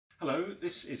Hello,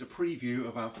 this is a preview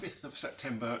of our 5th of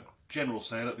September general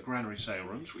sale at the Granary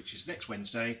Salerooms, which is next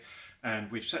Wednesday, and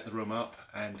we've set the room up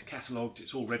and catalogued.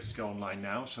 It's all ready to go online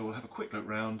now, so we'll have a quick look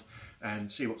round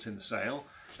and see what's in the sale.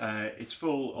 It's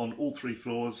full on all 3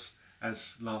 floors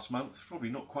as last month, probably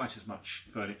not quite as much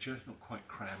furniture, not quite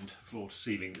crammed floor to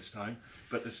ceiling this time,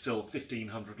 but there's still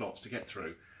 1,500 lots to get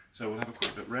through. So we'll have a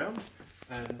quick look round,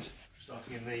 and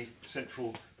starting in the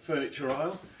central furniture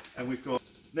aisle, and we've got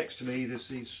next to me there's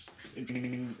these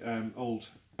interesting old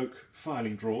oak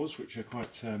filing drawers, which are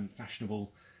quite fashionable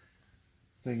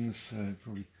things,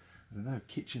 probably, I don't know,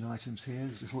 kitchen items here.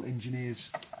 There's little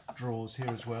engineers drawers here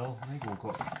as well. They've all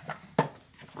got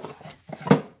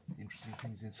interesting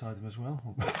things inside them as well.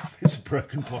 Bits of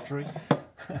broken pottery.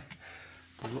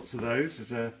 There's lots of those.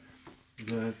 There's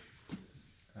a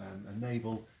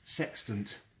naval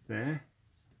sextant there,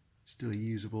 still a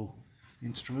usable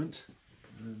instrument.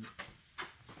 And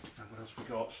what else we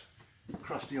got?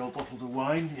 Crusty old bottles of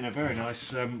wine in a very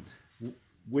nice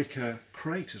wicker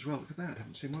crate as well. Look at that, I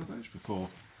haven't seen one of those before.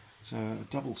 So a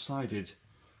double-sided,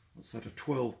 what's that, a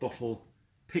 12-bottle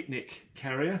picnic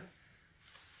carrier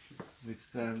with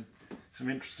some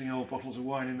interesting old bottles of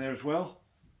wine in there as well.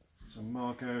 Some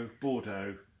Margaux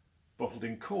Bordeaux bottled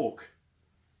in cork.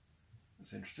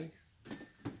 That's interesting.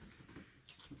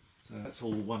 So that's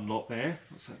all one lot there.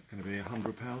 What's that going to be,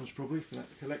 £100 probably for that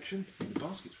collection? I think the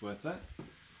basket's worth that.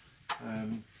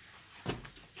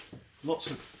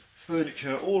 Lots of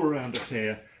furniture all around us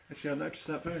here. Actually, I noticed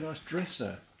that very nice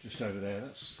dresser just over there.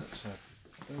 That's a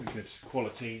very good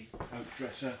quality oak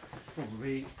dresser.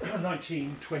 Probably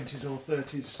 1920s or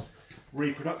 30s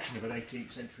reproduction of an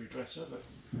 18th century dresser, but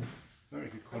very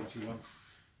good quality one.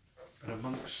 And a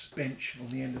monk's bench on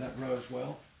the end of that row as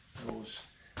well.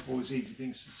 Always easy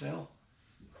things to sell.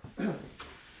 A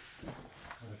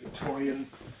Victorian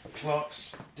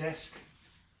clerk's desk.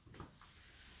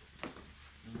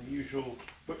 And the usual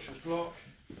butcher's block.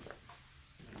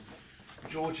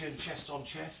 Georgian chest on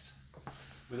chest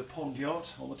with a pond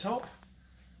yacht on the top.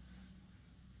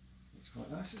 That's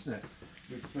quite nice, isn't it?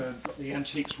 We've got the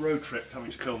Antiques Road Trip coming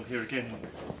to film here again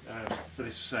for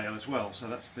this sale as well. So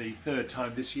that's the 3rd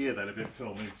time this year they'll have been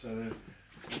filming. So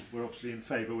we're obviously in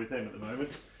favour with them at the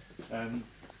moment. We've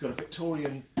got a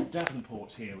Victorian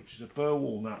Davenport here, which is a burr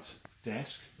walnut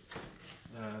desk.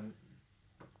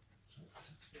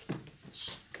 It's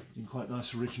in quite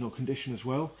nice original condition as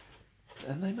well.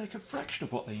 And they make a fraction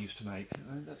of what they used to make.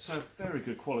 That's a very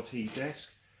good quality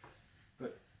desk,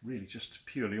 but really just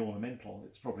purely ornamental.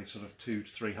 It's probably sort of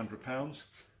 £200 to £300,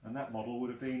 and that model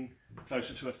would have been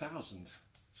closer to 1,000,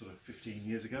 sort of 15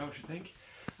 years ago, I should think.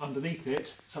 Underneath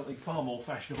it, something far more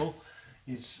fashionable,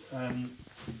 is a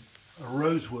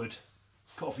rosewood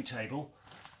coffee table,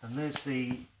 and there's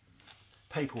the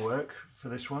paperwork for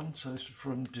this one. So this is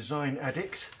from Design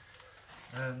Addict,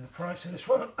 and the price of this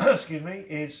one, excuse me,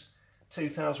 is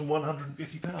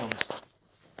 £2,150.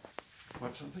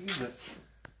 Quite something, isn't it?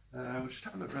 We'll just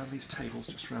have a look around these tables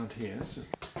just around here. So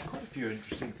quite a few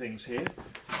interesting things here.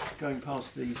 Going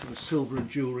past the sort of silver and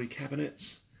jewellery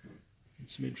cabinets. And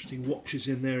some interesting watches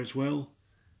in there as well.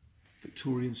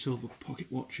 Victorian silver pocket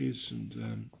watches,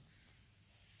 and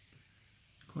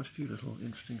quite a few little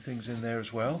interesting things in there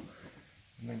as well.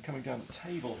 And then coming down the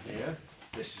table here,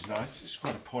 this is nice. It's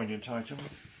quite a poignant item,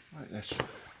 like this.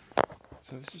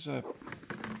 So this is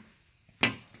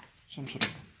some sort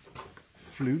of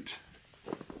flute,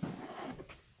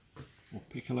 or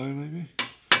piccolo maybe.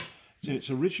 So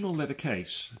it's original leather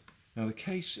case. Now the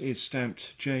case is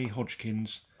stamped J.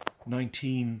 Hodgkins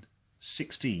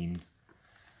 1916,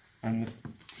 and the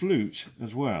flute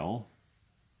as well,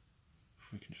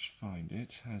 if we can just find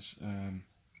it, has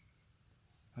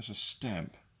a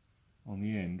stamp on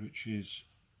the end, which is,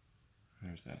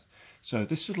 where is that? So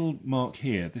this little mark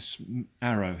here, this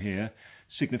arrow here,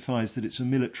 signifies that it's a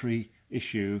military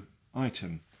issue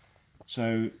item.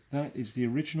 So that is the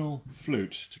original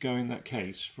flute to go in that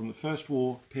case from the First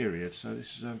War period. So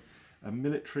this is a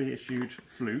military issued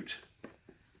flute.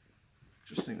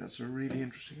 Just think that's a really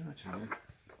interesting item there.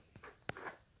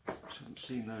 I haven't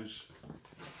seen those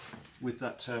with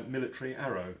that military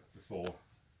arrow before.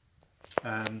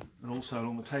 And also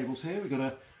along the tables here we've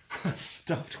got a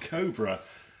stuffed cobra.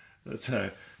 That's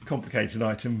a complicated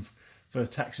item for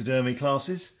taxidermy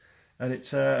classes, and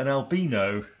it's an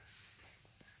albino.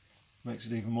 Makes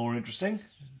it even more interesting.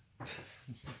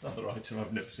 Another item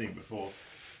I've never seen before.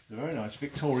 A very nice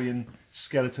Victorian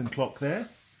skeleton clock there.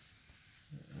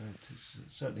 It is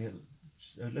certainly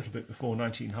a little bit before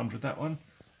 1900, that one,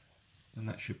 and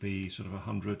that should be sort of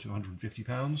 £100 to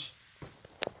 £150.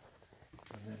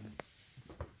 And then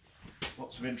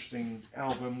lots of interesting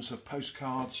albums of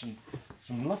postcards and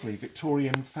some lovely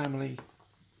Victorian family.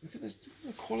 Look at this,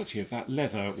 the quality of that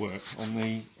leather work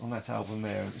on that album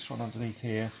there. This one underneath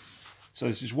here. So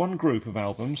this is one group of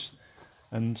albums,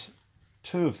 and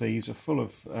two of these are full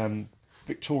of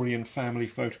Victorian family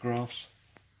photographs.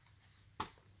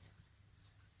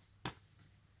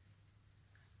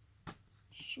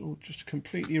 So just a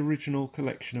completely original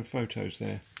collection of photos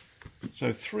there.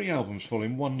 So 3 albums full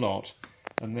in one lot,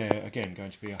 and they're again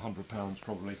going to be £100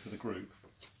 probably for the group.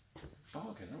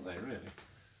 Bargain, aren't they, really?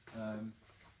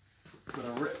 Got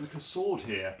a replica sword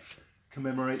here,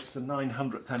 commemorates the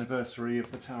 900th anniversary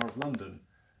of the Tower of London.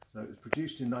 So it was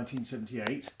produced in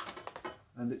 1978,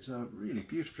 and it's a really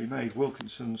beautifully made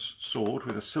Wilkinson's sword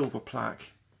with a silver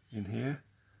plaque in here.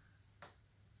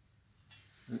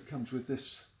 And it comes with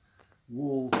this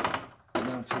wall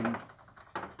mounting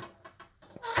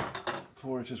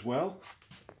for it as well.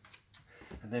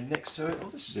 And then next to it, oh,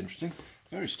 this is interesting,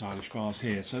 very stylish vase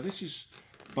here. So this is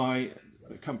by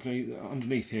a company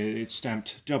underneath here. It's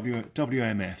stamped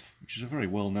WMF, which is a very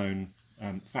well-known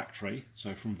factory,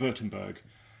 so from Württemberg,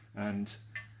 and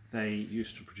they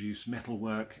used to produce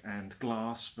metalwork and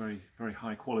glass, very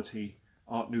high quality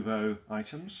Art Nouveau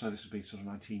items. So this would be sort of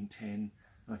 1910,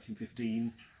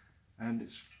 1915, and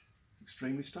it's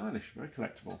extremely stylish, very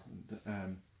collectible.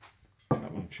 And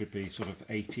that one should be sort of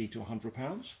 £80 to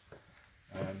 £100.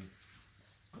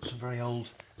 Got some very old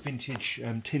vintage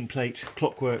tin plate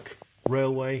clockwork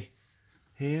railway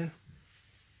here.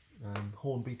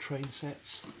 Hornby train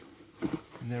sets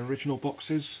in their original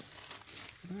boxes.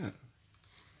 Look at that.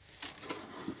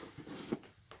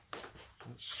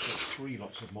 That's 3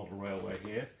 lots of model railway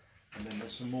here, and then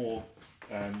there's some more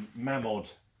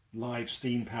Mamod live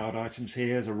steam powered items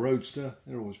here. There's a Roadster,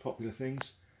 they're always popular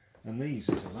things, and these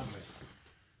are lovely.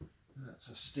 That's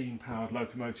a steam powered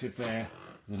locomotive there,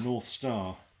 the North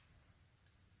Star.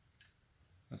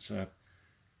 That's a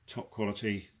top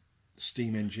quality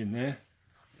steam engine there,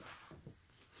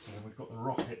 and then we've got the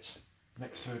rocket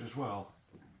next to it as well,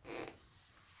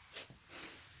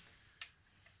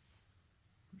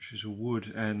 which is a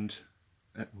wood and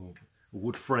well, a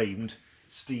wood framed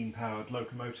steam powered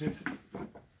locomotive.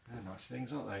 They're nice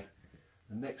things, aren't they?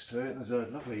 And next to it there's a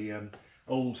lovely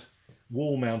old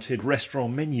wall mounted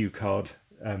restaurant menu card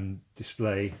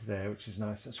display there, which is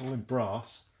nice. That's all in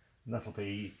brass, and that'll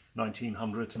be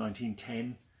 1900 to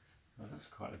 1910. Well, that's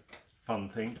quite a fun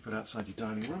thing to put outside your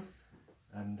dining room.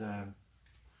 And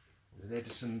there's an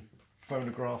Edison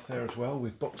phonograph there as well,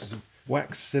 with boxes of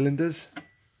wax cylinders.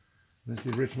 There's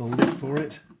the original lid for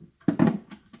it.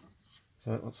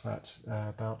 So what's that?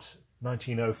 About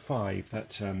 1905,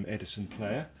 that Edison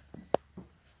player.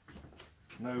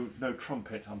 No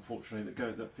trumpet, unfortunately,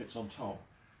 that fits on top.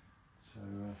 So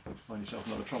you have to find yourself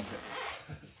another trumpet.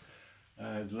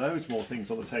 There's loads more things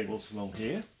on the tables along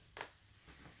here.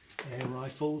 Air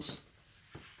rifles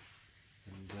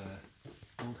and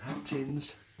old hat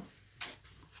tins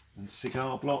and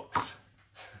cigar blocks.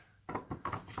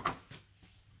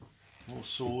 More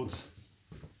swords.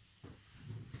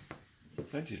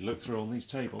 Plenty to look through on these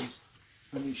tables.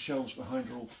 And these shelves behind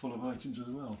are all full of items as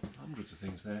well. Hundreds of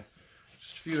things there.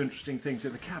 Just a few interesting things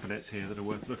in the cabinets here that are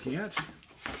worth looking at.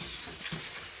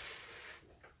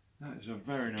 That is a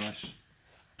very nice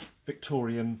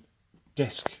Victorian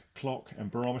desk clock and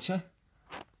barometer.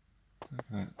 Look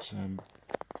at that. And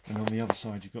on the other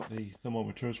side you've got the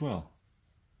thermometer as well.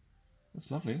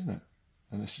 That's lovely, isn't it?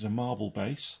 And this is a marble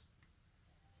base.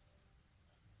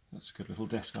 That's a good little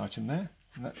desk item there.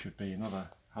 And that should be another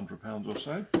 £100 or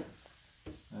so.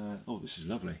 Oh, this is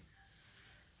lovely.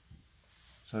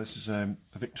 So this is a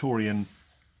Victorian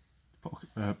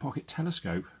pocket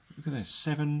telescope. Look at this,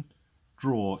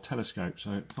 7-drawer telescope,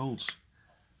 so it folds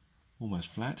almost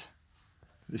flat.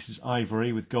 This is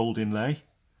ivory with gold inlay,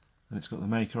 and it's got the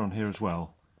maker on here as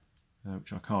well,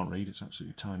 which I can't read, it's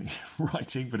absolutely tiny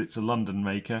writing, but it's a London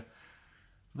maker.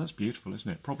 That's beautiful, isn't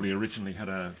it? Probably originally had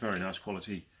a very nice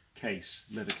quality case,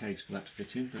 leather case for that to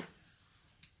fit in, but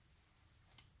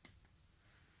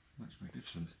that's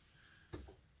magnificent.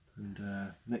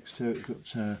 And next to it we've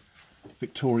got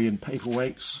Victorian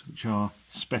paperweights, which are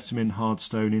specimen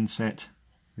hardstone inset.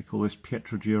 They call this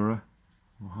pietra dura,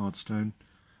 or hardstone.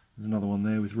 There's another one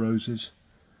there with roses.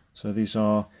 So these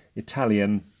are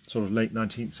Italian, sort of late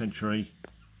 19th century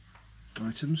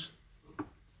items.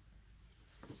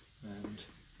 And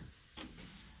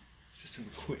just have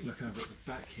a quick look over at the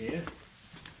back here.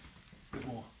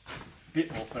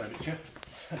 Bit more furniture.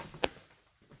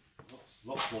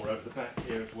 Lots more over the back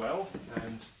here as well.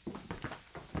 And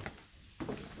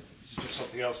this is just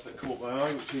something else that caught my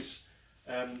eye, which is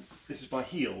this is by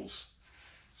Heels.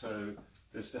 So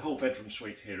There's the whole bedroom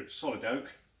suite here. It's solid oak,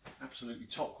 absolutely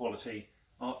top quality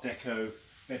Art Deco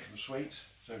bedroom suite.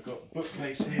 So we've got a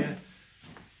bookcase here,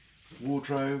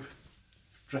 wardrobe,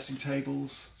 dressing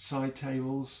tables, side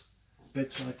tables,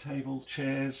 bedside table,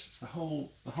 chairs. It's the whole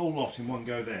lot in one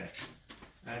go there.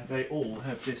 And they all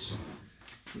have this,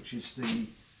 which is the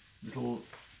little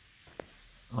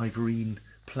ivorine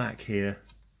plaque here,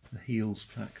 the heels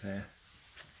plaque there.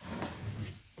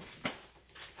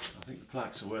 I think the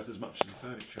plaques are worth as much as the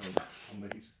furniture on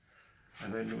these.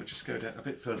 And then we'll just go down a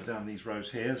bit further down these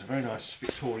rows here. There's a very nice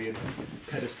Victorian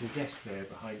pedestal desk there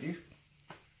behind you.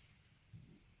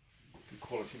 Good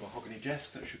quality mahogany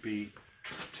desk. That should be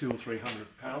 £200 or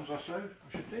 £300 or so,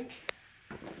 I should think.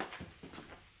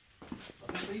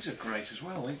 I think these are great as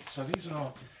well. So these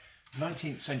are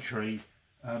 19th century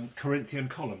Corinthian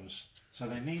columns. So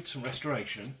they need some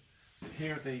restoration.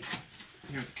 Here are the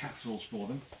capitals for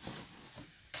them.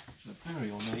 So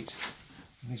very ornate.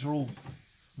 And these are all,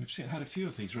 had a few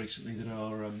of these recently that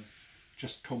are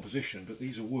just composition, but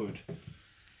these are wood.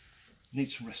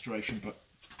 Need some restoration, but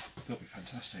they'll be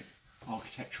fantastic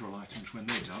architectural items when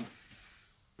they're done.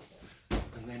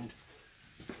 And then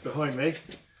behind me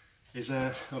is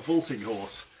a vaulting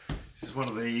horse. This is one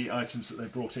of the items that they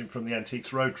brought in from the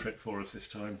Antiques road trip for us this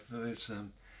time. There's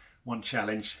one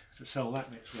challenge to sell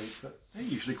that next week, but they're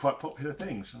usually quite popular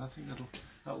things, and I think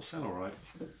that'll sell all right.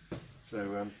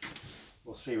 So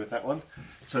we'll see with that one.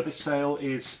 So this sale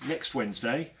is next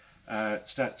Wednesday.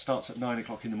 Starts at 9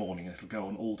 o'clock in the morning, and it'll go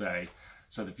on all day.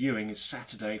 So the viewing is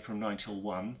Saturday from 9 till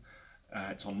 1.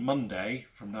 It's on Monday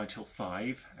from 9 till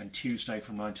 5 and Tuesday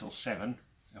from 9 till 7,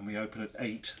 and we open at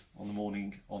 8 on the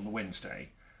morning on the Wednesday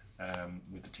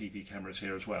with the TV cameras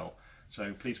here as well.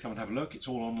 So please come and have a look. It's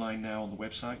all online now on the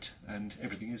website and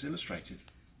everything is illustrated.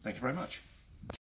 Thank you very much.